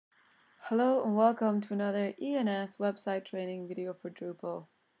Hello and welcome to another ENS website training video for Drupal.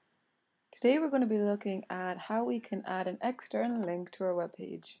 Today we're going to be looking at how we can add an external link to our web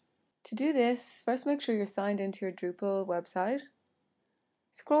page. To do this, first make sure you're signed into your Drupal website.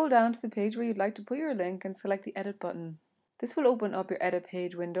 Scroll down to the page where you'd like to put your link and select the Edit button. This will open up your Edit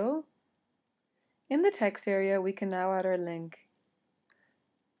page window. In the text area, we can now add our link.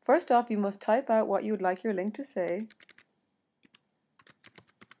 First off, you must type out what you would like your link to say.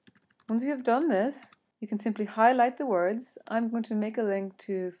 Once you have done this, you can simply highlight the words. I'm going to make a link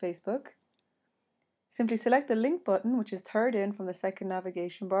to Facebook. Simply select the link button, which is third in from the second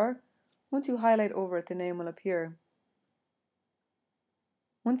navigation bar. Once you highlight over it, the name will appear.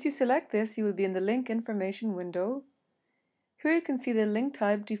 Once you select this, you will be in the link information window. Here you can see the link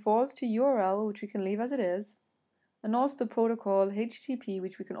type defaults to URL, which we can leave as it is, and also the protocol HTTP,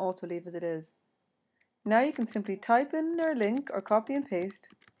 which we can also leave as it is. Now you can simply type in our link or copy and paste.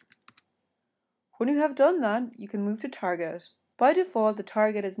 When you have done that, you can move to target. By default, the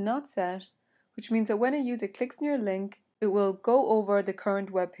target is not set, which means that when a user clicks on your link, it will go over the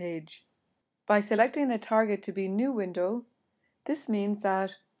current web page. By selecting the target to be New Window, this means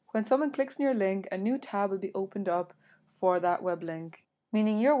that when someone clicks on your link, a new tab will be opened up for that web link,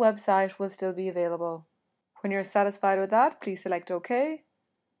 meaning your website will still be available. When you're satisfied with that, please select OK.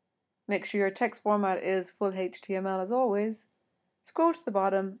 Make sure your text format is full HTML as always. Scroll to the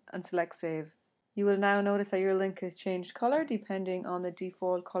bottom and select Save. You will now notice that your link has changed color depending on the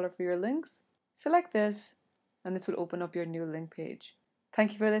default color for your links. Select this and this will open up your new link page.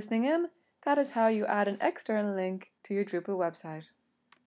 Thank you for listening in. That is how you add an external link to your Drupal website.